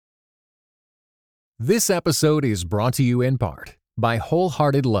This episode is brought to you in part by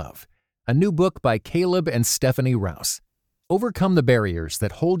Wholehearted Love, a new book by Caleb and Stephanie Rouse. Overcome the barriers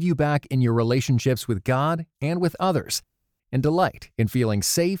that hold you back in your relationships with God and with others, and delight in feeling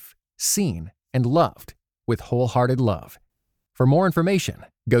safe, seen, and loved with Wholehearted Love. For more information,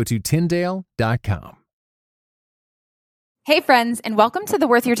 go to Tyndale.com. Hey friends, and welcome to the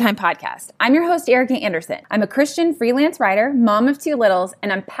Worth Your Time podcast. I'm your host, Erica Anderson. I'm a Christian freelance writer, mom of two littles,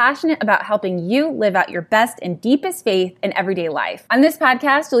 and I'm passionate about helping you live out your best and deepest faith in everyday life. On this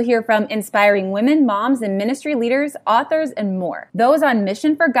podcast, you'll hear from inspiring women, moms, and ministry leaders, authors, and more. Those on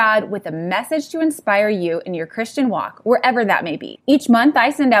mission for God with a message to inspire you in your Christian walk, wherever that may be. Each month, I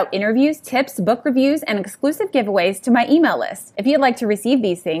send out interviews, tips, book reviews, and exclusive giveaways to my email list. If you'd like to receive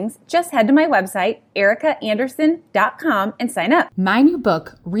these things, just head to my website, ericaanderson.com, and sign up. My new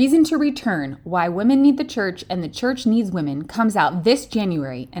book, Reason to Return: Why Women Need the Church and the Church Needs Women, comes out this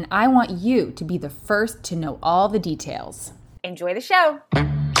January, and I want you to be the first to know all the details. Enjoy the show.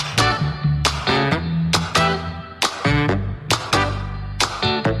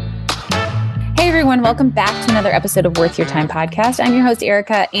 Hey everyone, welcome back to another episode of Worth Your Time podcast. I'm your host,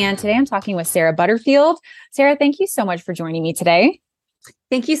 Erica, and today I'm talking with Sarah Butterfield. Sarah, thank you so much for joining me today.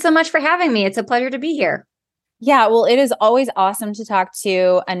 Thank you so much for having me. It's a pleasure to be here. Yeah, well, it is always awesome to talk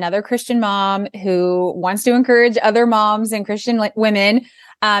to another Christian mom who wants to encourage other moms and Christian women.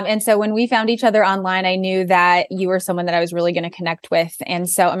 And so when we found each other online, I knew that you were someone that I was really going to connect with. And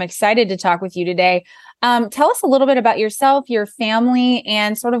so I'm excited to talk with you today. Tell us a little bit about yourself, your family,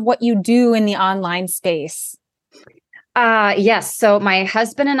 and sort of what you do in the online space. Yes. So my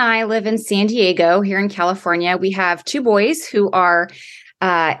husband and I live in San Diego here in California. We have two boys who are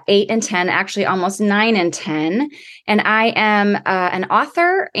 8 and 10, actually almost 9 and 10. And I am an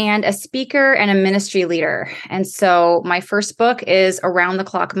author and a speaker and a ministry leader. And so my first book is Around the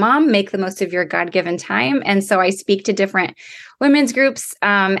Clock Mom, Make the Most of Your God-Given Time. And so I speak to different women's groups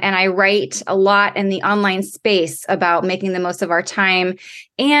and I write a lot in the online space about making the most of our time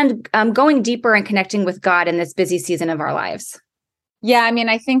and going deeper and connecting with God in this busy season of our lives. Yeah, I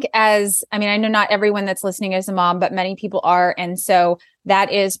know not everyone that's listening is a mom, but many people are. And so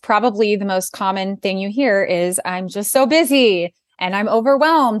that is probably the most common thing you hear is, I'm just so busy and I'm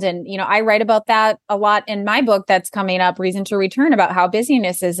overwhelmed. And, I write about that a lot in my book that's coming up, Reason to Return, about how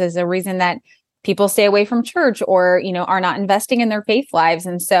busyness is a reason that people stay away from church or, are not investing in their faith lives.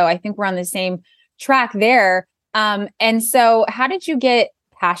 And so I think we're on the same track there. And so how did you get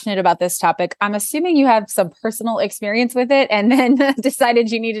passionate about this topic? I'm assuming you have some personal experience with it and then decided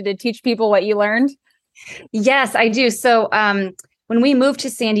you needed to teach people what you learned. Yes, I do. So when we moved to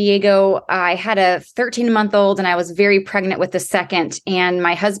San Diego, I had a 13-month-old and I was very pregnant with the second. And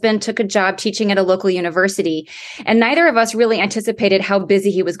my husband took a job teaching at a local university. And neither of us really anticipated how busy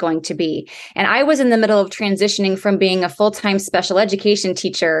he was going to be. And I was in the middle of transitioning from being a full-time special education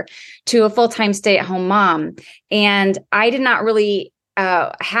teacher to a full-time stay-at-home mom. And I did not really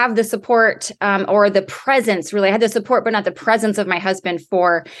have the support or the presence, really. I had the support, but not the presence of my husband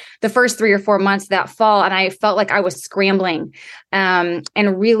for the first 3 or 4 months that fall. And I felt like I was scrambling and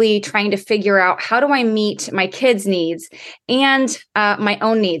really trying to figure out, how do I meet my kids' needs and my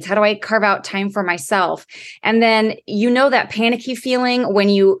own needs? How do I carve out time for myself? And then, that panicky feeling when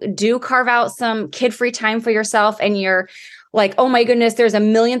you do carve out some kid-free time for yourself and you're like, oh my goodness, there's a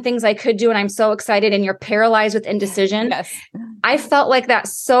million things I could do. And I'm so excited. And you're paralyzed with indecision. Yes. I felt like that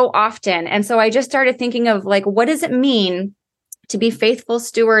so often. And so I just started thinking of what does it mean to be faithful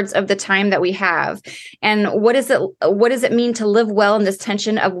stewards of the time that we have? And what does it mean to live well in this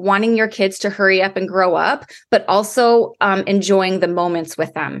tension of wanting your kids to hurry up and grow up, but also enjoying the moments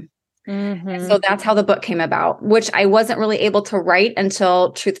with them? Mm-hmm. So that's how the book came about, which I wasn't really able to write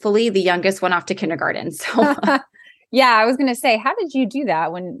until, truthfully, the youngest went off to kindergarten. So yeah, I was going to say, how did you do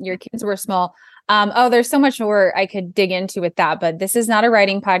that when your kids were small? There's so much more I could dig into with that, but this is not a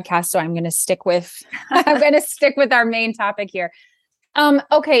writing podcast, so I'm going to stick with our main topic here.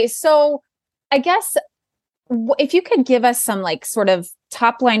 Okay, so I guess if you could give us some sort of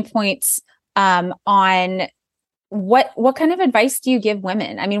top line points on what kind of advice do you give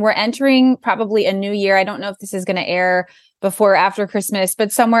women? I mean, we're entering probably a new year. I don't know if this is going to air before or after Christmas,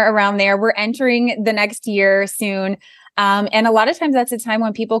 but somewhere around there, we're entering the next year soon. And a lot of times that's a time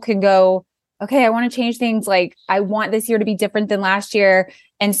when people can go, okay, I want to change things. I want this year to be different than last year.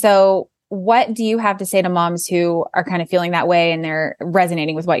 And so what do you have to say to moms who are kind of feeling that way and they're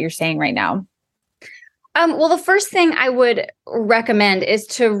resonating with what you're saying right now? Well, the first thing I would recommend is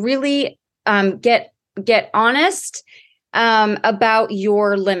to really get honest about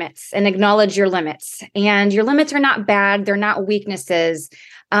your limits and acknowledge your limits. And your limits are not bad. They're not weaknesses.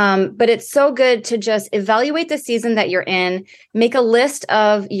 But it's so good to just evaluate the season that you're in, make a list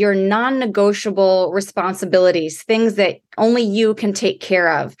of your non-negotiable responsibilities, things that only you can take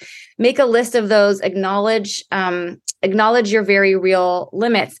care of. Make a list of those, acknowledge your very real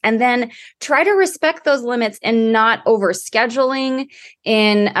limits, and then try to respect those limits and not overscheduling,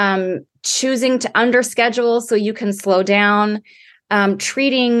 in choosing to underschedule so you can slow down,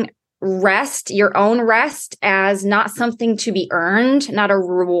 treating rest, your own rest, as not something to be earned, not a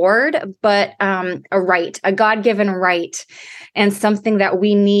reward, but a right, a God-given right, and something that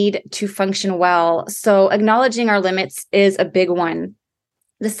we need to function well. So acknowledging our limits is a big one.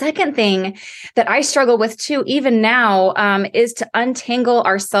 The second thing that I struggle with too, even now, is to untangle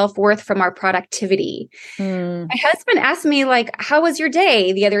our self-worth from our productivity. My husband asked me, like, how was your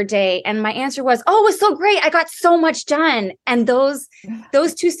day the other day? And my answer was, oh, it was so great. I got so much done. And those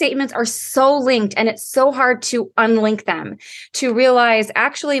two statements are so linked, and it's so hard to unlink them, to realize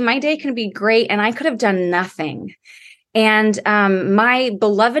actually my day can be great and I could have done nothing. And my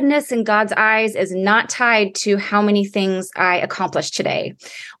belovedness in God's eyes is not tied to how many things I accomplished today,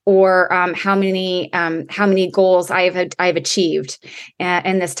 or how many goals I've achieved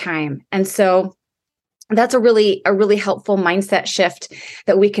in this time. And so that's a really helpful mindset shift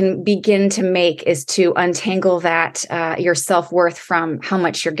that we can begin to make, is to untangle that your self-worth from how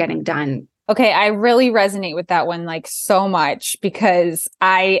much you're getting done. Okay, I really resonate with that one, like, so much, because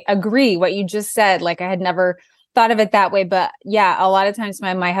I agree what you just said. Like, I had never thought of it that way. But yeah, a lot of times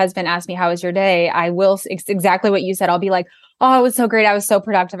when my husband asks me, how was your day? I will, exactly what you said. I'll be like, oh, it was so great. I was so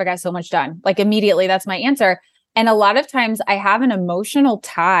productive. I got so much done. Like, immediately, that's my answer. And a lot of times I have an emotional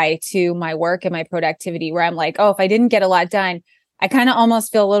tie to my work and my productivity, where I'm like, oh, if I didn't get a lot done, I kind of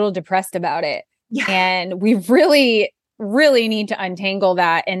almost feel a little depressed about it. Yeah. And we really need to untangle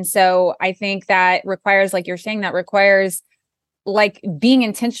that. And so I think that requires, like you're saying, that requires like being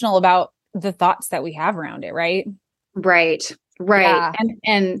intentional about the thoughts that we have around it, right? Right. Yeah.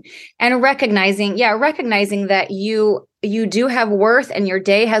 And recognizing that you do have worth, and your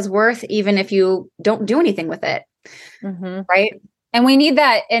day has worth, even if you don't do anything with it. Mm-hmm. Right. And we need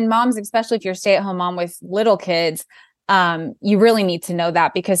that. And moms, especially if you're a stay-at-home mom with little kids, you really need to know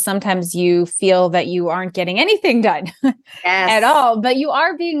that, because sometimes you feel that you aren't getting anything done at all, but you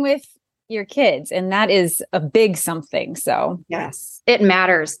are being with your kids, and that is a big something. So yes, it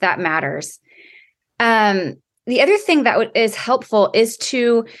matters. That matters. The other thing that is helpful is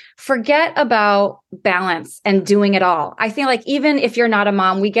to forget about balance and doing it all. I feel like even if you're not a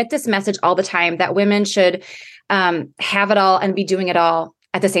mom, we get this message all the time that women should have it all and be doing it all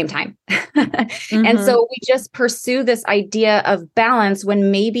at the same time. Mm-hmm. And so we just pursue this idea of balance,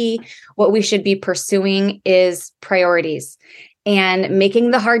 when maybe what we should be pursuing is priorities, and making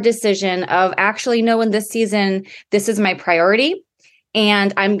the hard decision of, actually, no, in this season, this is my priority,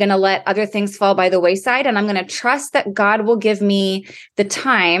 and I'm going to let other things fall by the wayside. And I'm going to trust that God will give me the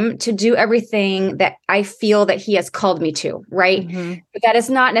time to do everything that I feel that He has called me to, right? Mm-hmm. But that is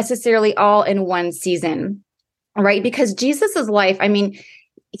not necessarily all in one season, right? Because Jesus's life, I mean,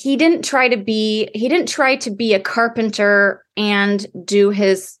 he didn't try to be a carpenter and do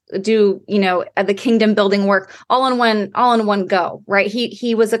the kingdom building work all in one go, right?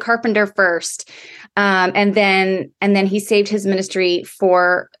 He was a carpenter first. And then he saved his ministry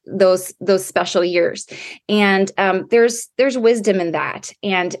for those special years. And there's wisdom in that.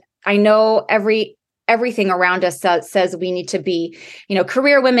 And I know everything around us says we need to be,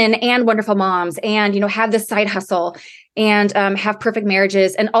 career women and wonderful moms, and, have this side hustle, and have perfect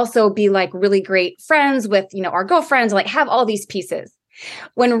marriages, and also be like really great friends with, our girlfriends, like have all these pieces.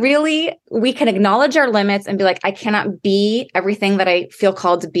 When really we can acknowledge our limits and be like, I cannot be everything that I feel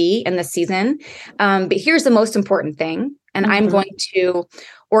called to be in this season. But here's the most important thing. And I'm going to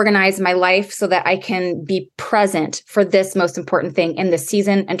organize my life so that I can be present for this most important thing in this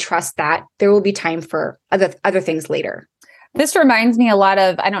season, and trust that there will be time for other things later. This reminds me a lot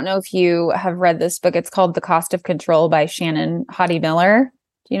of, I don't know if you have read this book. It's called The Cost of Control by Shannon Hodde Miller.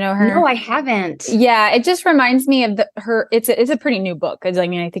 Do you know her? No, I haven't. Yeah, it just reminds me of her. It's a pretty new book. I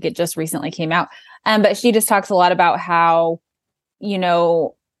think it just recently came out. But she just talks a lot about how,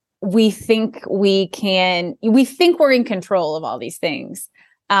 we think we're in control of all these things.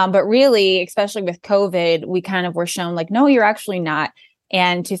 But really, especially with COVID, we kind of were shown like, no, you're actually not.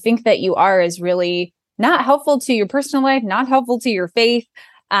 And to think that you are is really not helpful to your personal life, not helpful to your faith.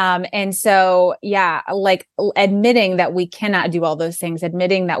 And so, yeah, like admitting that we cannot do all those things,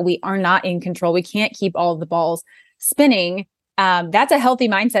 admitting that we are not in control, we can't keep all of the balls spinning. That's a healthy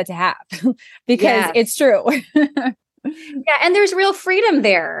mindset to have because it's true. Yeah. And there's real freedom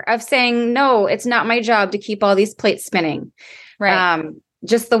there of saying, no, it's not my job to keep all these plates spinning. Right.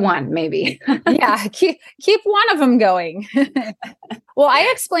 just the one, maybe. Yeah, keep one of them going. Well, I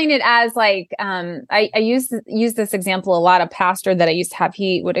explain it as like, I use this example a lot. A pastor that I used to have,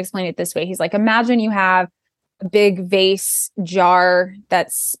 he would explain it this way. He's like, imagine you have a big vase jar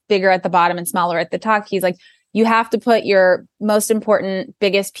that's bigger at the bottom and smaller at the top. He's like, you have to put your most important,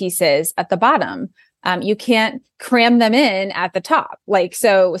 biggest pieces at the bottom. You can't cram them in at the top. Like,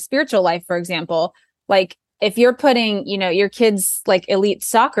 so spiritual life, for example, like if you're putting, your kids like elite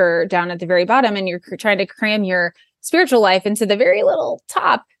soccer down at the very bottom and you're trying to cram your spiritual life into the very little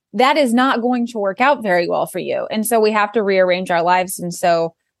top, that is not going to work out very well for you. And so we have to rearrange our lives. And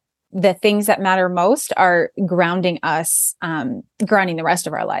so the things that matter most are grounding us, grounding the rest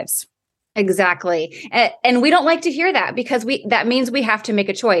of our lives. Exactly. And we don't like to hear that because that means we have to make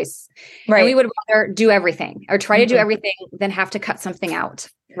a choice. Right. And we would rather do everything or try to do everything than have to cut something out.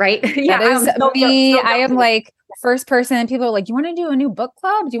 Right. Yeah. That is me. I am like first person and people are like, do you want to do a new book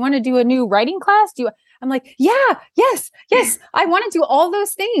club? Do you want to do a new writing class? I'm like, yeah, yes. I want to do all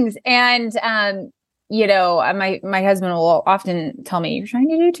those things. And, my husband will often tell me, you're trying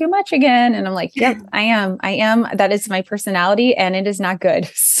to do too much again. And I'm like, yep, I am. That is my personality and it is not good.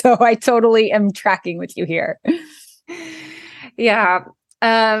 So I totally am tracking with you here. Yeah.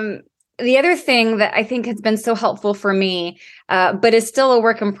 The other thing that I think has been so helpful for me, but is still a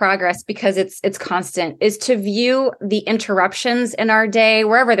work in progress because it's constant, is to view the interruptions in our day,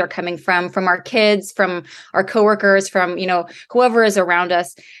 wherever they're coming from our kids, from our coworkers, from, whoever is around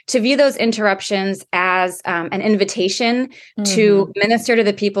us, to view those interruptions as an invitation to minister to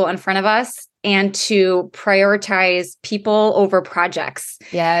the people in front of us and to prioritize people over projects.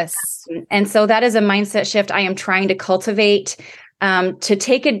 Yes. And so that is a mindset shift I am trying to cultivate. To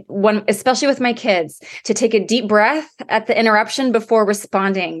take especially with my kids, to take a deep breath at the interruption before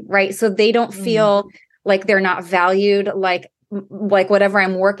responding, right? So they don't feel like they're not valued, like whatever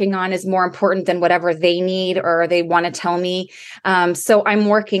I'm working on is more important than whatever they need or they want to tell me. So I'm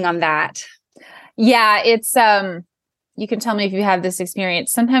working on that. Yeah, it's, you can tell me if you have this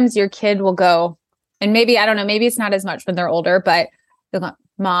experience. Sometimes your kid will go, and maybe, I don't know, maybe it's not as much when they're older, but they'll go,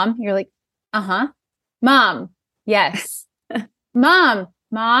 Mom, you're like, Mom, yes. Mom,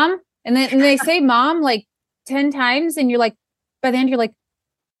 and then they say mom like 10 times and you're like, by the end you're like,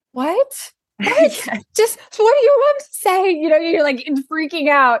 what? Just what do you want to say? You're like freaking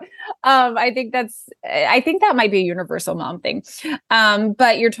out. I think that might be a universal mom thing.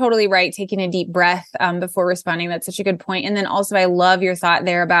 But you're totally right. Taking a deep breath before responding. That's such a good point. And then also I love your thought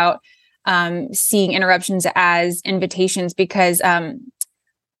there about seeing interruptions as invitations because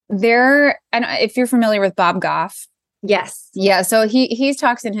if you're familiar with Bob Goff. Yes. Yeah. So he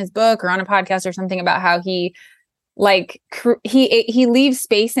talks in his book or on a podcast or something about how he leaves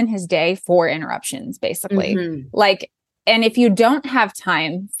space in his day for interruptions, basically. And if you don't have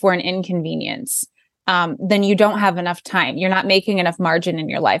time for an inconvenience, then you don't have enough time. You're not making enough margin in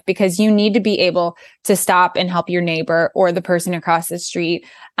your life because you need to be able to stop and help your neighbor or the person across the street.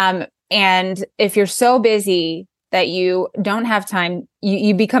 And if you're so busy that you don't have time,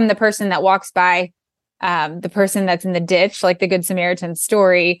 you become the person that walks by the person that's in the ditch, like the Good Samaritan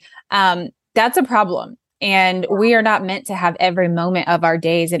story. That's a problem. And we are not meant to have every moment of our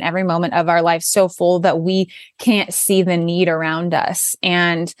days and every moment of our life so full that we can't see the need around us.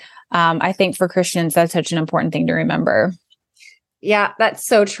 And I think for Christians, that's such an important thing to remember. Yeah, that's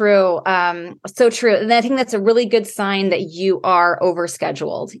so true. So true. And I think that's a really good sign that you are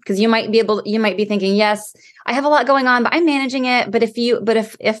overscheduled because you might be thinking, yes, I have a lot going on, but I'm managing it. But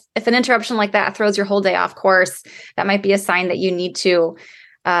if an interruption like that throws your whole day off course, that might be a sign that you need to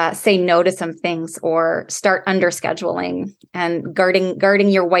say no to some things or start under scheduling and guarding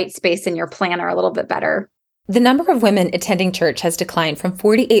your white space in your planner a little bit better. The number of women attending church has declined from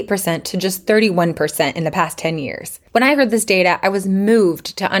 48% to just 31% in the past 10 years. When I heard this data, I was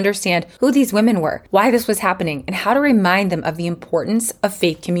moved to understand who these women were, why this was happening, and how to remind them of the importance of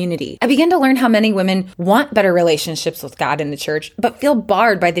faith community. I began to learn how many women want better relationships with God in the church, but feel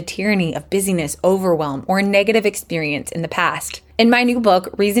barred by the tyranny of busyness, overwhelm, or a negative experience in the past. In my new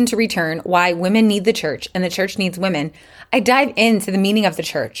book, Reason to Return, Why Women Need the Church and the Church Needs Women, I dive into the meaning of the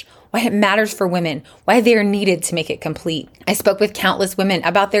church, why it matters for women, why they are needed to make it complete. I spoke with countless women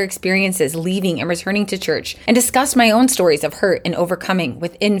about their experiences leaving and returning to church and discussed my own stories of hurt and overcoming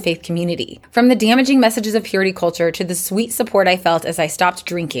within faith community. From the damaging messages of purity culture to the sweet support I felt as I stopped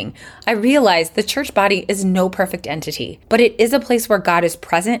drinking, I realized the church body is no perfect entity, but it is a place where God is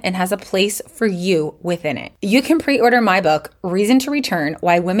present and has a place for you within it. You can pre-order my book, Reason to Return,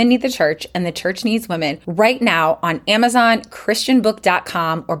 Why Women Need the Church and the Church Needs Women, right now on Amazon,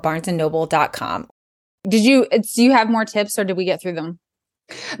 christianbook.com, or barnesandnoble.com. Do you have more tips or did we get through them?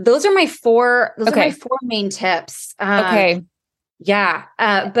 Those are my four. Those are Okay. my four main tips. Okay. Yeah.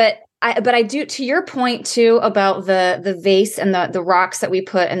 But I do, to your point too, about the vase and the rocks that we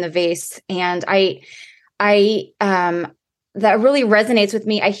put in the vase. And that really resonates with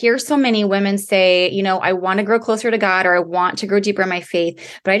me. I hear so many women say, you know, I want to grow closer to God, or I want to grow deeper in my faith,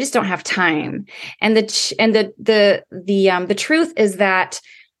 but I just don't have time. And the truth is that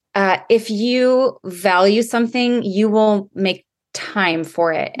if you value something, you will make time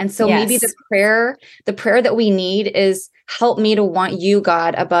for it. And so maybe the prayer that we need is, help me to want you,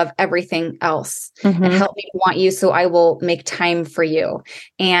 God, above everything else, and help me to want you so I will make time for you,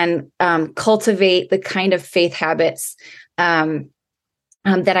 and cultivate the kind of faith habits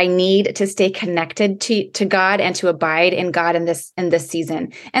that I need to stay connected to God and to abide in God in this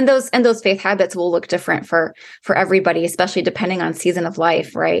season. And those faith habits will look different for everybody, especially depending on season of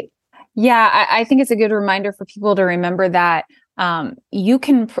life, right? Yeah, I think it's a good reminder for people to remember that you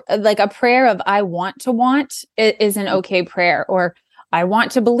can like a prayer of I want to want is an okay prayer, or I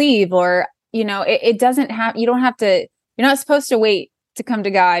want to believe, or, you know, it doesn't have, you don't have to, you're not supposed to wait to come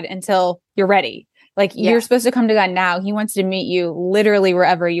to God until you're ready. Like you're supposed to come to God now. He wants to meet you literally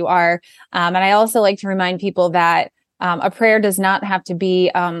wherever you are. And I also like to remind people that a prayer does not have to be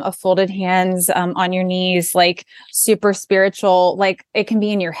a folded hands on your knees, like super spiritual, like it can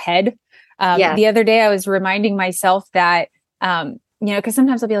be in your head. The other day I was reminding myself that, you know, because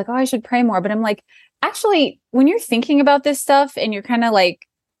sometimes I'll be like, oh, I should pray more. But I'm like, actually, when you're thinking about this stuff and you're kind of like,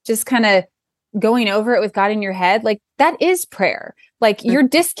 just kind of going over it with God in your head, like that is prayer. Like you're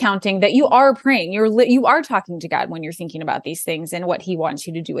discounting that you are praying. You are talking to God when you're thinking about these things and what he wants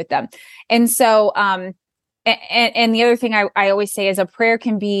you to do with them. And so, and the other thing I always say is a prayer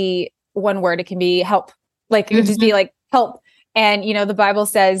can be one word. It can be help. Like it could just be like help. And, you know, the Bible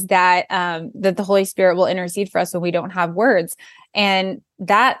says that, that the Holy Spirit will intercede for us when we don't have words. And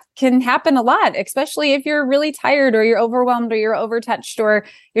that can happen a lot, especially if you're really tired or you're overwhelmed or you're overtouched or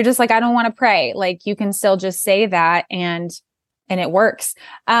you're just like, I don't want to pray. Like you can still just say that and it works.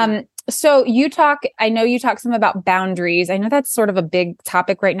 So I know you talk some about boundaries. I know that's sort of a big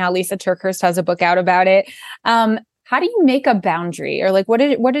topic right now. Lisa TerKeurst has a book out about it. How do you make a boundary, or like,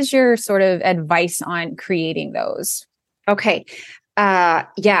 what is your sort of advice on creating those? Okay.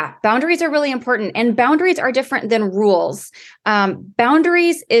 Boundaries are really important, and boundaries are different than rules.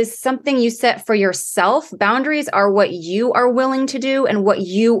 Boundaries is something you set for yourself. Boundaries are what you are willing to do and what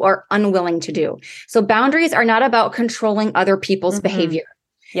you are unwilling to do. So boundaries are not about controlling other people's behavior.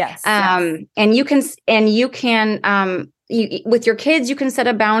 Yes. And you can, with your kids, you can set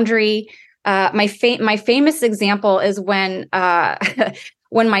a boundary. My famous example is when,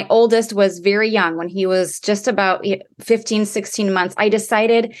 when my oldest was very young, when he was just about 15, 16 months, I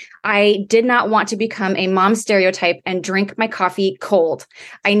decided I did not want to become a mom stereotype and drink my coffee cold.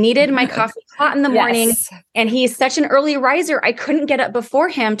 I needed my coffee hot in the morning. And he's such an early riser. I couldn't get up before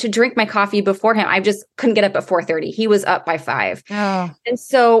him to drink my coffee before him. I just couldn't get up at 4:30. He was up by 5. Oh. And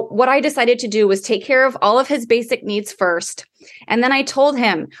so what I decided to do was take care of all of his basic needs first. And then I told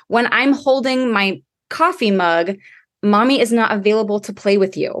him, when I'm holding my coffee mug, Mommy is not available to play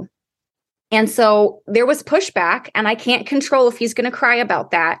with you. And so there was pushback, and I can't control if he's going to cry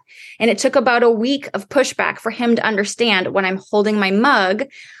about that. And it took about a week of pushback for him to understand, when I'm holding my mug,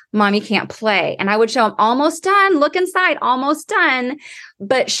 Mommy can't play. And I would show him, almost done, look inside, almost done.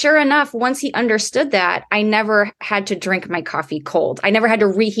 But sure enough, once he understood that, I never had to drink my coffee cold. I never had to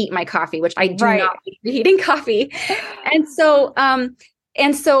reheat my coffee, which I do not like reheating coffee. And so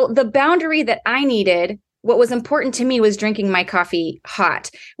the boundary that I needed, what was important to me, was drinking my coffee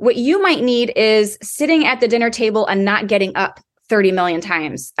hot. What you might need is sitting at the dinner table and not getting up 30 million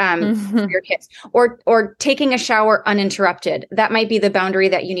times for your kids, or taking a shower uninterrupted. That might be the boundary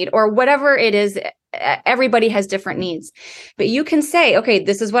that you need, or whatever it is. Everybody has different needs, but you can say, okay,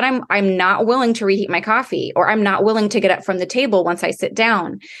 this is what I'm not willing to reheat my coffee, or I'm not willing to get up from the table once I sit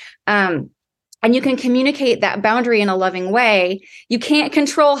down. And you can communicate that boundary in a loving way. You can't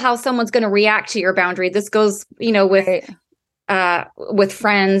control how someone's going to react to your boundary. This goes, with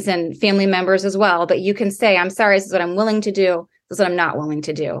friends and family members as well. But you can say, I'm sorry, this is what I'm willing to do. This is what I'm not willing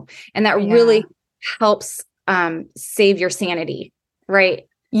to do. And that really helps save your sanity, right?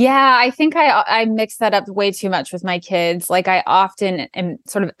 Yeah, I think I mix that up way too much with my kids. Like I often am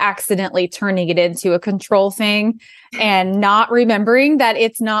sort of accidentally turning it into a control thing and not remembering that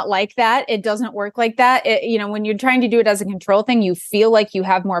it's not like that. It doesn't work like that. When you're trying to do it as a control thing, you feel like you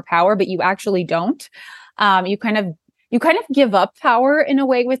have more power, but you actually don't. You kind of give up power in a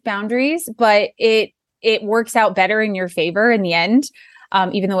way with boundaries, but it works out better in your favor in the end.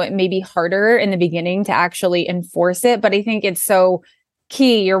 Even though it may be harder in the beginning to actually enforce it. But I think it's so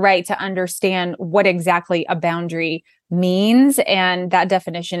key, you're right, to understand what exactly a boundary means. And that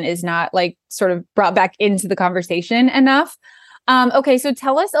definition is not like sort of brought back into the conversation enough. Okay, so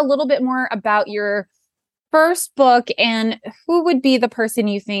tell us a little bit more about your first book and who would be the person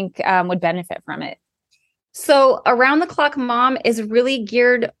you think would benefit from it. So Around the Clock Mom is really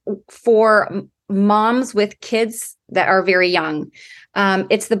geared for moms with kids that are very young.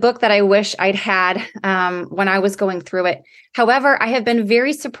 It's the book that I wish I'd had when I was going through it. However, I have been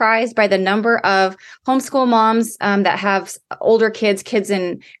very surprised by the number of homeschool moms that have older kids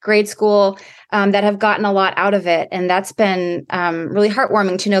in grade school that have gotten a lot out of it. And that's been really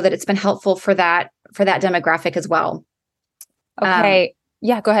heartwarming to know that it's been helpful for that demographic as well. Okay.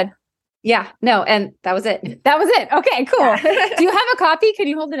 Yeah, go ahead. Yeah, no. And that was it. That was it. Okay, cool. Yeah. Do you have a copy? Can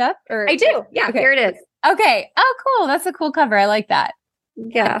you hold it up? Or I do. Yeah, okay. Here it is. Okay. Oh, cool. That's a cool cover. I like that.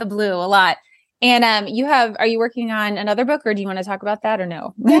 Yeah. I like the blue a lot. And are you working on another book, or do you want to talk about that or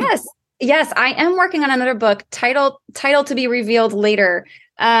no? Yes, I am working on another book, title to be revealed later.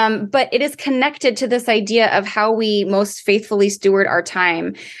 But it is connected to this idea of how we most faithfully steward our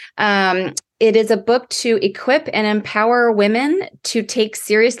time. It is a book to equip and empower women to take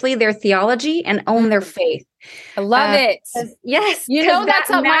seriously their theology and own their faith. I love it. Yes. You know,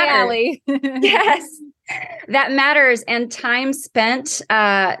 that's up my alley. Yes. That matters. And time spent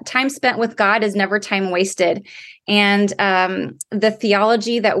with God is never time wasted. And the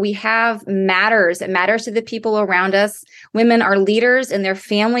theology that we have matters. It matters to the people around us. Women are leaders in their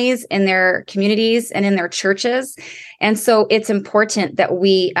families, in their communities, and in their churches. And so it's important that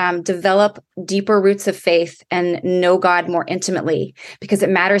we develop deeper roots of faith and know God more intimately, because it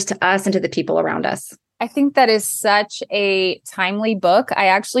matters to us and to the people around us. I think that is such a timely book. I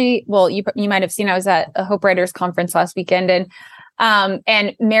actually, you might have seen, I was at a Hope Writers Conference last weekend,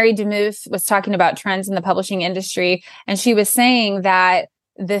 and Mary DeMuth was talking about trends in the publishing industry. And she was saying that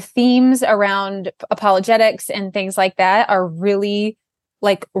the themes around apologetics and things like that are really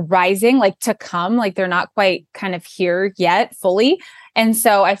like rising, like to come, like they're not quite kind of here yet fully. And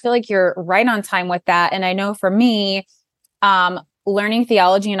so I feel like you're right on time with that. And I know for me, learning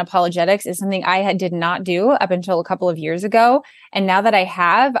theology and apologetics is something I did not do up until a couple of years ago. And now that I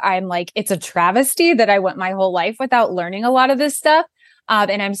have, I'm like, it's a travesty that I went my whole life without learning a lot of this stuff.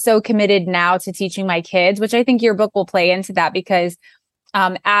 And I'm so committed now to teaching my kids, which I think your book will play into that, because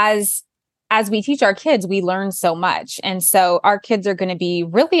as we teach our kids, we learn so much. And so our kids are going to be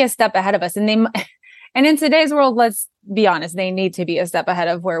really a step ahead of us. And and in today's world, let's be honest, they need to be a step ahead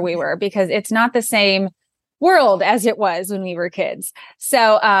of where we were, because it's not the same world as it was when we were kids.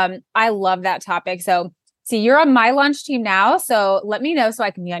 So I love that topic. So see, you're on my launch team now. So let me know so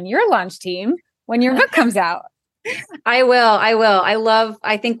I can be on your launch team when your book comes out. I will.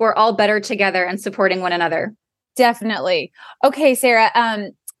 I think we're all better together and supporting one another. Definitely. Okay,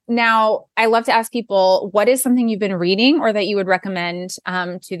 Sarah. Now I love to ask people, what is something you've been reading or that you would recommend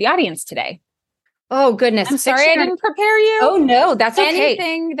to the audience today? Oh, goodness. I'm sorry I didn't prepare you. Oh, no, that's okay.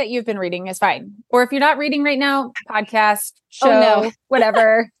 Anything that you've been reading is fine. Or if you're not reading right now, podcast, show,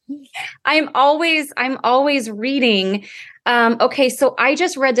 whatever. I'm always reading. Okay, so I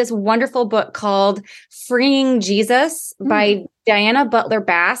just read this wonderful book called Freeing Jesus by Diana Butler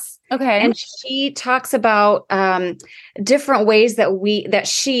Bass. Okay. And she talks about different ways that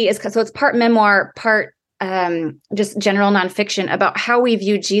she is, so it's part memoir, part just general nonfiction about how we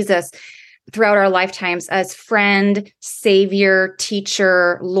view Jesus throughout our lifetimes as friend, savior,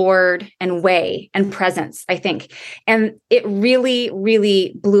 teacher, Lord, and way and presence, I think. And it really,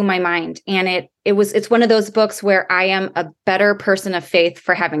 really blew my mind. And it's one of those books where I am a better person of faith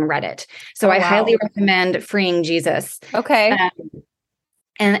for having read it. So I highly recommend Freeing Jesus. Okay.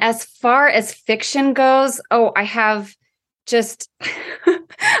 And as far as fiction goes, I have just,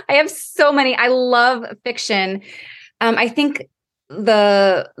 I have so many. I love fiction. I think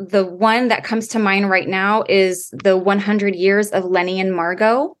the one that comes to mind right now is the 100 Years of Lenny and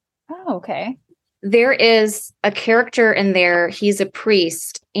Margot. Oh, okay. There is a character in there. He's a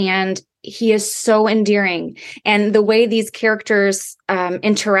priest, and he is so endearing. And the way these characters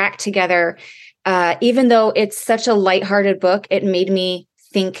interact together, even though it's such a lighthearted book, it made me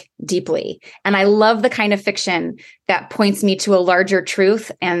think deeply. And I love the kind of fiction that points me to a larger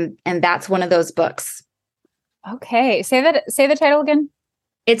truth. And that's one of those books. Okay. Say the title again.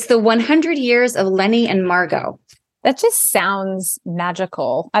 It's the 100 Years of Lenny and Margot. That just sounds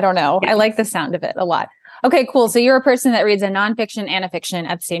magical. I don't know. Yeah. I like the sound of it a lot. Okay, cool. So you're a person that reads a nonfiction and a fiction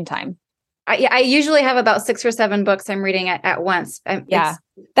at the same time. I usually have about 6 or 7 books I'm reading at once. Yeah.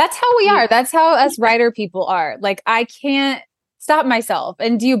 That's how we are. That's how us writer people are. Like, I can't stop myself.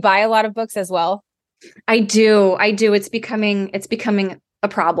 And do you buy a lot of books as well? I do. It's becoming a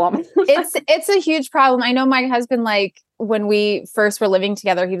problem. It's a huge problem. I know my husband, like when we first were living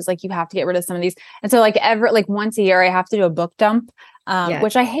together, he was like, you have to get rid of some of these. And so like once a year, I have to do a book dump,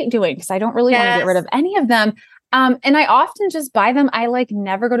 which I hate doing because I don't really want to get rid of any of them. And I often just buy them. I like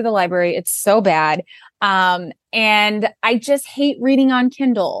never go to the library. It's so bad. And I just hate reading on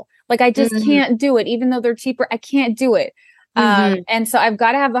Kindle. Like I just can't do it, even though they're cheaper. I can't do it. And so I've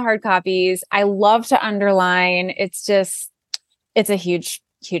got to have the hard copies. I love to underline. It's a huge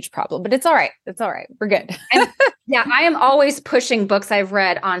problem, but it's all right. It's all right. We're good. And, I am always pushing books I've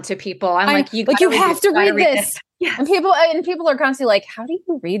read onto people. I'm like, you have to read this. Yeah. And people are constantly like, how do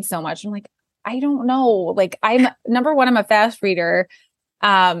you read so much? I'm like, I don't know. Like number one, I'm a fast reader.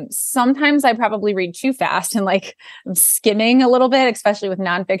 Sometimes I probably read too fast and like I'm skimming a little bit, especially with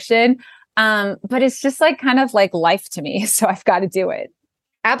nonfiction. But it's just like kind of like life to me. So I've got to do it.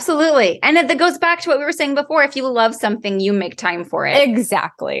 Absolutely. And that goes back to what we were saying before. If you love something, you make time for it.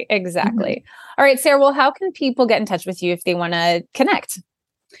 Exactly. All right, Sarah, well, how can people get in touch with you if they want to connect?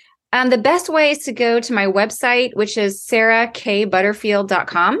 The best way is to go to my website, which is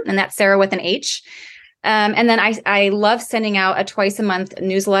sarahkbutterfield.com. And that's Sarah with an H. And then I love sending out a twice a month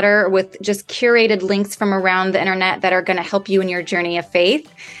newsletter with just curated links from around the internet that are going to help you in your journey of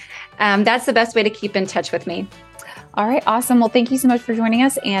faith. That's the best way to keep in touch with me. All right. Awesome. Well, thank you so much for joining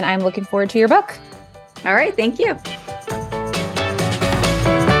us. And I'm looking forward to your book. All right. Thank you.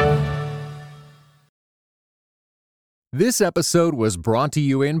 This episode was brought to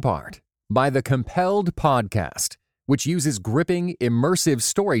you in part by the Compelled Podcast, which uses gripping, immersive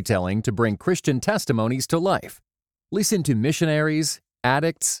storytelling to bring Christian testimonies to life. Listen to missionaries,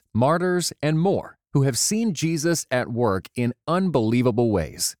 addicts, martyrs, and more who have seen Jesus at work in unbelievable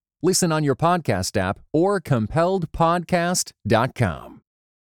ways. Listen on your podcast app or compelledpodcast.com.